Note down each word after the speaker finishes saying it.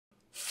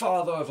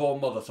father of all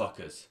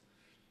motherfuckers.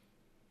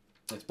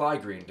 It's by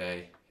Green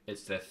Day.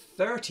 It's their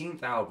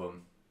 13th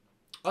album.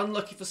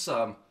 Unlucky for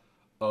some,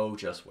 oh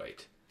just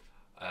wait.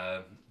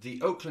 The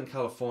Oakland,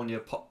 California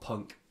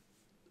pop-punk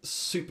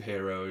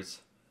superheroes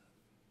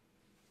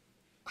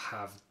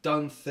have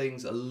done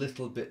things a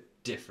little bit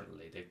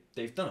differently.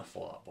 They've done a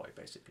Fall Out Boy,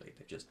 basically.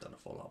 They've just done a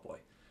Fall Out Boy.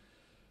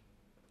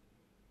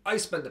 I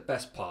spent the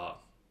best part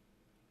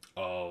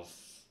of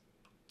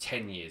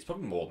 10 years,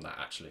 probably more than that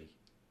actually,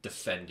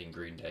 defending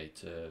Green Day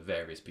to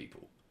various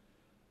people.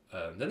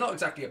 They're not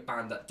exactly a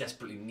band that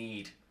desperately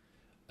need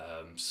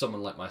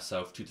someone like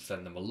myself to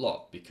defend them a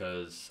lot,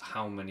 because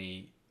how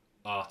many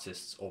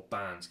artists or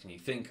bands can you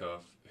think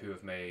of who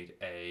have made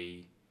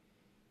a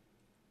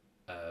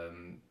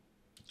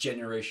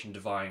generation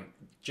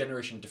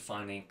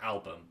defining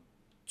album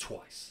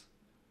twice?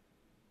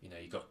 You know,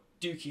 you got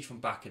Dookie from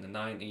back in the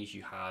 90s,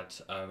 you had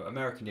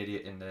American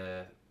Idiot in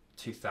the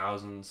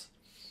 2000s.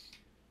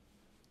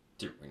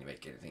 Didn't really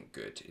make anything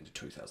good in the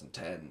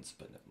 2010s,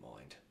 but never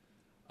mind.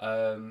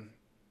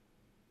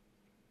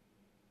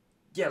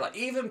 Yeah, like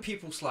even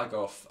people slag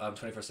off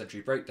 21st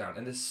Century Breakdown,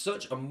 and there's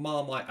such a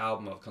Marmite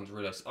album I've come to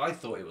realise. I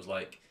thought it was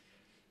like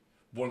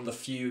one of the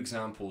few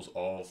examples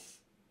of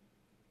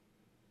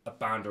a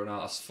band or an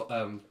artist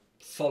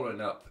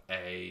following up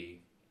a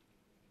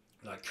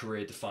like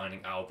career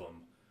defining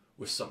album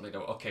with something that,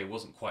 okay,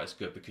 wasn't quite as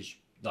good because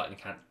lightning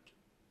can't,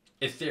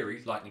 in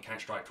theory, lightning can't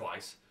strike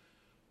twice,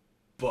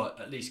 but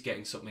at least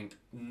getting something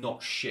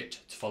not shit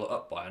to follow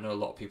up by. I know a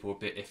lot of people were a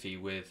bit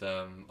iffy with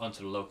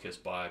Unto the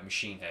Locust by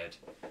Machine Head.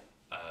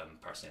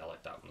 Personally, I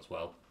like that one as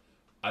well.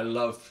 I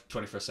love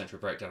 21st Century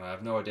Breakdown. I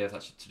have no idea if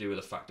that's to do with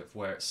the fact of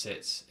where it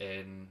sits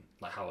in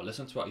like how I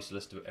listen to it. I used to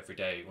listen to it every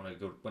day when I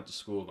went to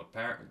school with my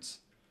parents.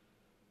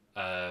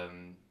 But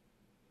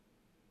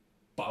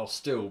I'll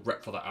still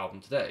rep for that album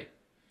today.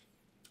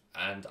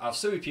 And I'll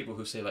still be people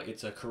who say like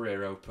it's a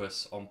career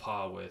opus on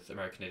par with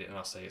American Idiot, and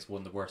I'll say it's one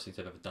of the worst things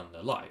they've ever done in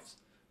their lives,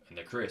 in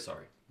their career,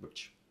 sorry.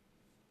 Which,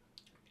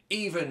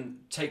 even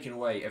taking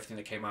away everything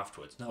that came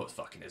afterwards, no, it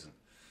fucking isn't.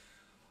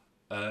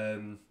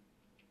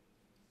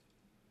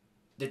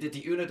 They did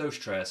the Una Dos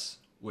Tres,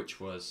 which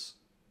was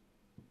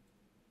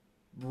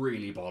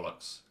really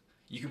bollocks.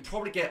 You can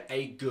probably get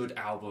a good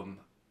album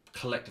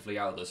collectively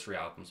out of those three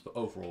albums, but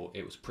overall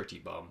it was pretty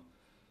bum.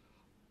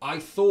 I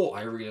thought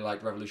I really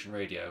liked Revolution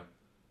Radio.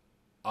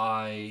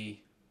 I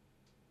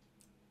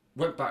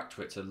went back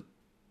to it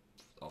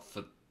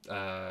for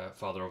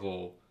Father of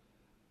All,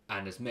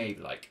 and there's maybe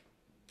like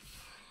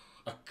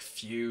a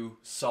few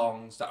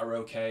songs that are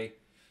okay.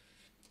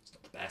 It's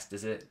not the best,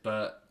 is it?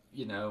 But,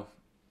 you know,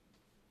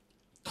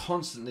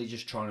 constantly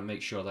just trying to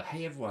make sure that,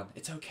 hey everyone,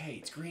 it's okay,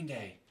 it's Green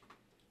Day.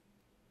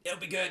 It'll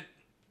be good.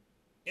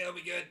 It'll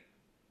be good.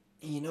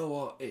 You know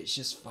what? It's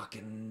just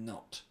fucking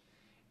not.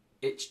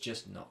 It's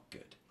just not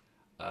good.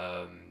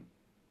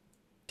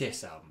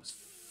 This album is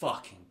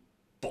fucking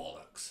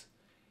bollocks.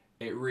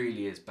 It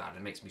really is bad.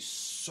 It makes me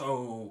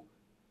so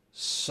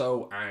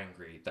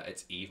angry that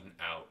it's even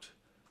out.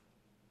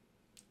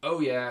 Oh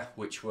Yeah,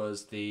 which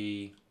was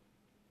the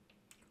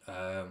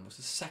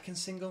second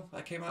single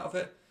that came out of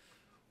it,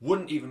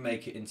 wouldn't even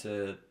make it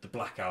into the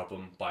Black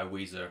Album by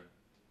Weezer.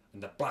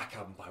 And the Black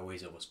Album by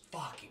Weezer was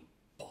fucking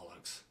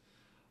bollocks.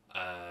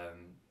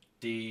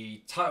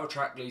 The title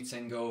track lead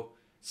single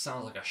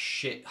sounds like a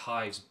shit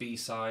Hives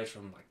B-side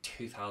from like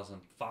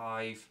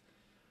 2005.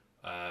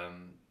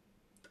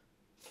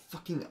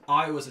 Fucking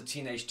I Was a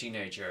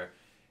Teenager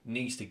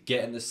needs to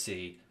get in the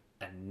sea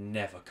and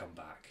never come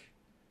back.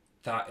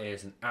 That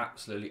is an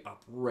absolutely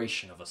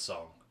aberration of a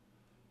song.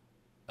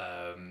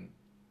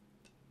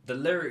 The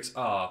lyrics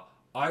are,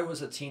 I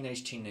was a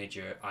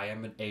teenager, I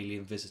am an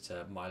alien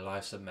visitor, my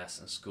life's a mess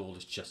and school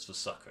is just for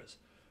suckers.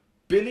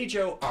 Billy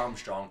Joe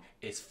Armstrong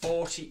is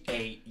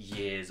 48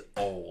 years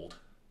old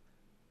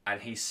and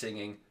he's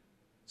singing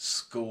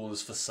School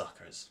is for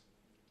Suckers.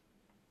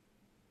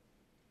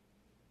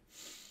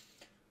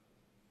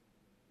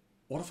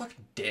 What a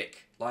fucking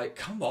dick. Like,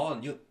 come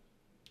on,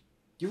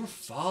 you're a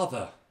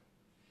father.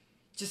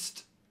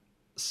 Just,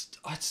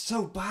 it's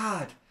so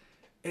bad.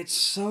 It's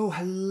so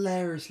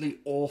hilariously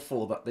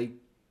awful that they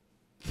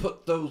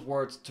put those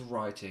words to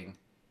writing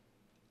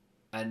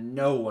and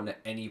no one at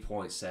any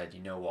point said,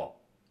 you know what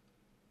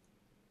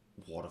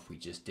if we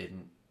just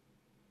didn't?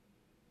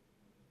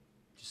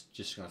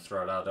 Just gonna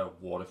throw it out there,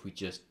 what if we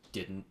just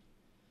didn't?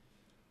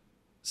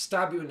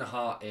 Stab You in the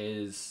Heart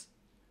is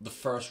the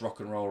first rock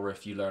and roll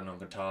riff you learn on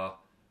guitar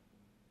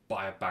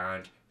by a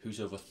band who's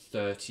over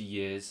 30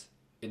 years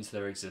into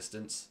their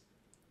existence.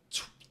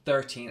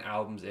 13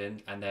 albums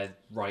in, and they're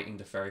writing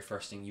the very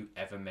first thing you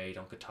ever made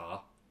on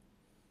guitar.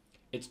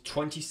 It's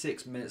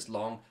 26 minutes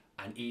long,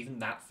 and even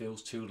that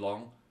feels too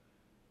long.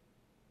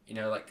 You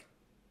know, like,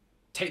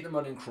 Take the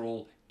Money and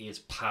Crawl is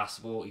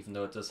passable, even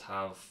though it does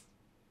have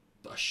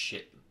a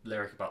shit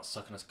lyric about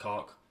sucking his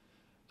cock.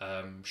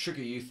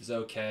 Sugar Youth is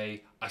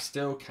okay. I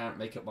still can't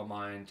make up my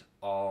mind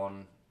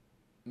on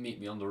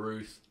Meet Me on the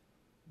Roof,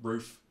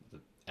 with the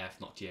F,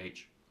 not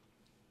TH.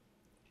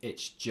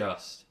 It's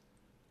just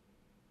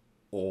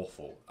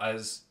awful.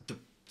 As the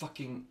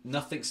fucking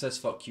nothing says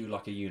fuck you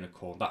like a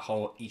unicorn. That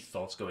whole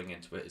ethos going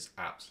into it is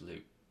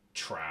absolute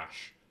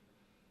trash.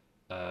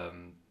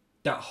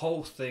 That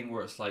whole thing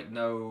where it's like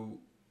no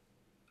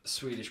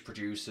Swedish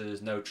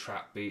producers, no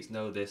trap beats,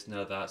 no this,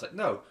 no that. It's like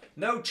no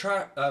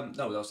trap. No,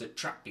 that was it.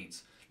 Trap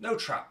beats. No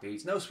trap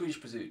beats. No Swedish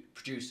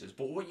producers.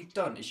 But what you've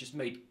done is just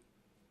made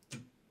the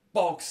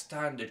bog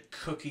standard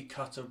cookie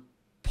cutter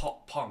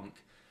pop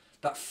punk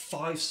that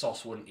Five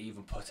Sauce wouldn't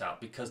even put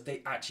out because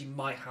they actually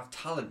might have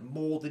talent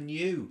more than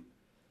you.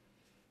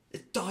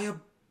 It's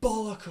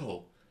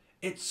diabolical.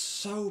 It's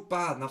so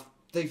bad. Now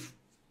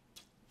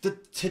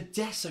to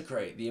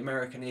desecrate the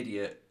American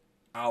Idiot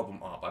album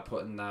art by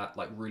putting that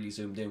like really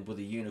zoomed in with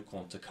a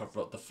unicorn to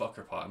cover up the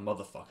fucker part and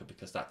motherfucker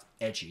because that's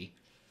edgy.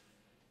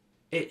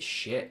 It's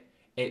shit.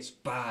 It's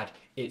bad.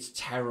 It's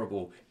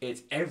terrible.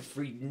 It's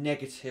every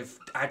negative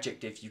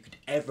adjective you could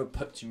ever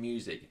put to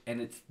music,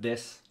 and it's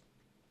this.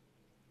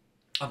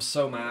 I'm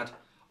so mad.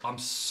 I'm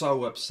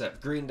so upset.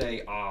 Green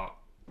Day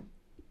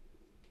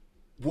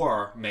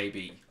were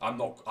maybe. I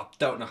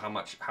don't know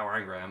how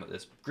angry I am at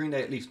this. Green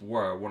Day at least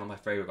were one of my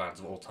favorite bands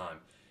of all time.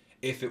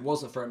 If it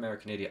wasn't for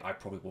American Idiot, I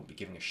probably wouldn't be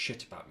giving a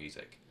shit about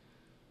music.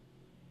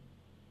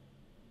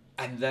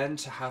 And then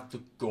to have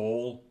the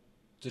gall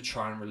to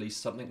try and release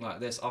something like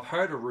this. I've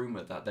heard a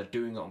rumour that they're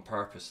doing it on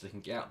purpose so they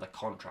can get out of their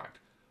contract.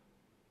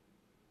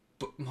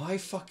 But my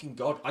fucking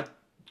God,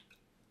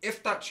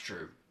 if that's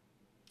true,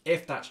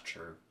 and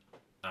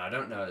I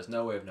don't know, there's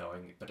no way of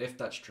knowing, but if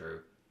that's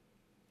true,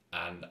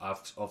 and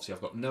I've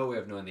got no way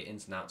of knowing the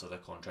ins and outs of their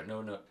contract,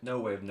 no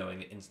way of knowing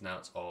the ins and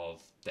outs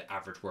of the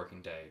average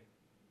working day,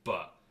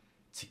 but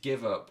to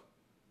give up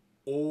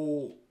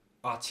all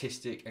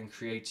artistic and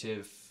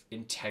creative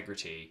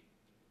integrity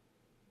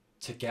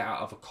to get out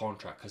of a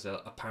contract because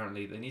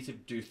apparently they need to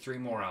do 3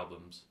 more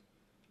albums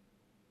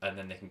and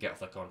then they can get off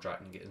their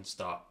contract and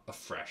start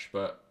afresh.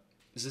 But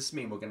does this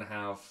mean we're going to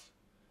have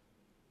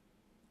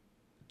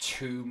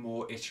 2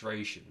 more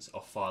iterations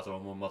of Father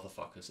or More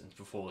Motherfuckers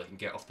before they can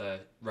get off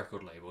their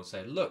record label and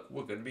say, look,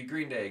 we're going to be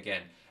Green Day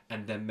again,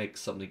 and then make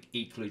something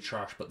equally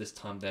trash, but this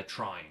time they're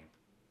trying?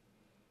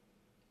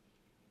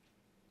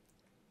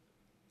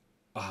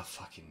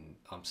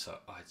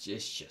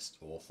 It's just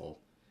awful.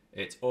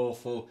 It's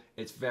awful.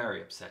 It's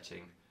very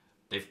upsetting.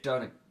 They've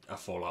done a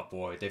Fall Out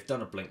Boy. They've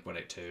done a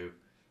Blink-182.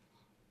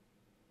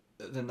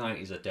 The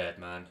 90s are dead,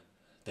 man.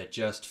 They're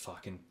just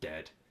fucking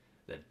dead.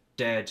 They're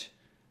dead.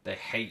 They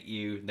hate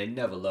you. They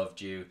never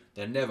loved you.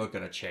 They're never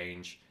going to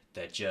change.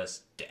 They're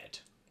just dead.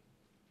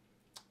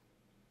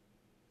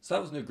 So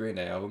that was a new Green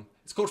Day album.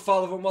 It's called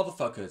Father of All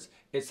Motherfuckers.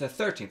 It's their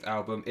 13th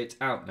album. It's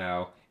out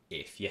now.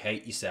 If you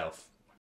hate yourself.